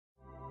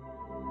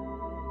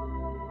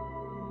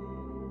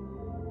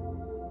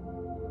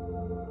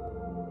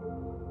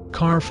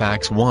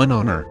CARFAX One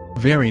owner,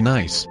 very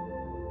nice.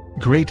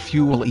 Great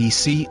fuel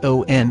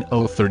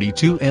ECONO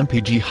 32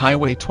 mpg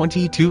highway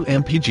 22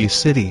 mpg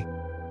city.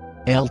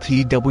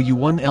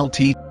 LTW1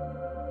 LT.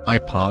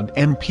 iPod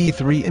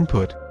MP3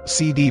 input,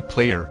 CD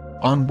player,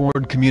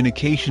 onboard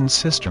communication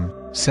system,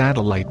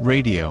 satellite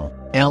radio,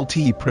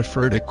 LTE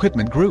preferred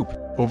equipment group,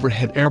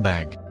 overhead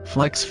airbag,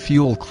 flex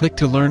fuel. Click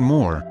to learn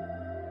more.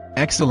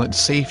 Excellent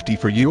safety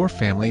for your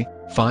family,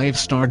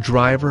 5-star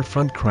driver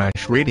front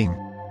crash rating.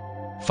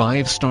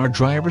 5-star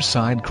driver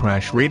side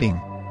crash rating.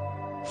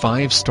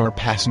 5-star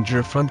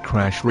passenger front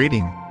crash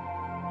rating.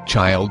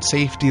 Child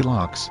safety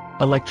locks,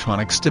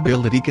 electronic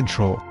stability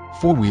control,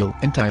 4-wheel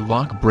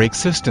anti-lock brake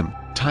system,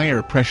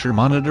 tire pressure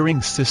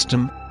monitoring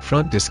system,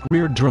 front disc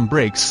rear drum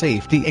brake.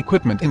 Safety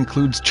equipment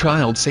includes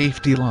child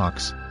safety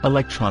locks,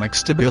 electronic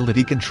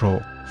stability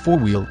control,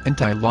 4-wheel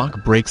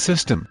anti-lock brake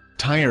system,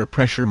 tire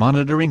pressure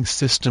monitoring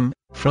system,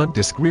 front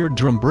disc rear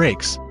drum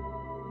brakes.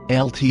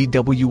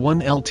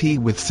 LTW1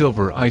 LT with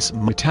silver ice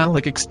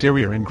metallic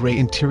exterior and gray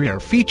interior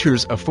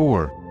features a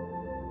 4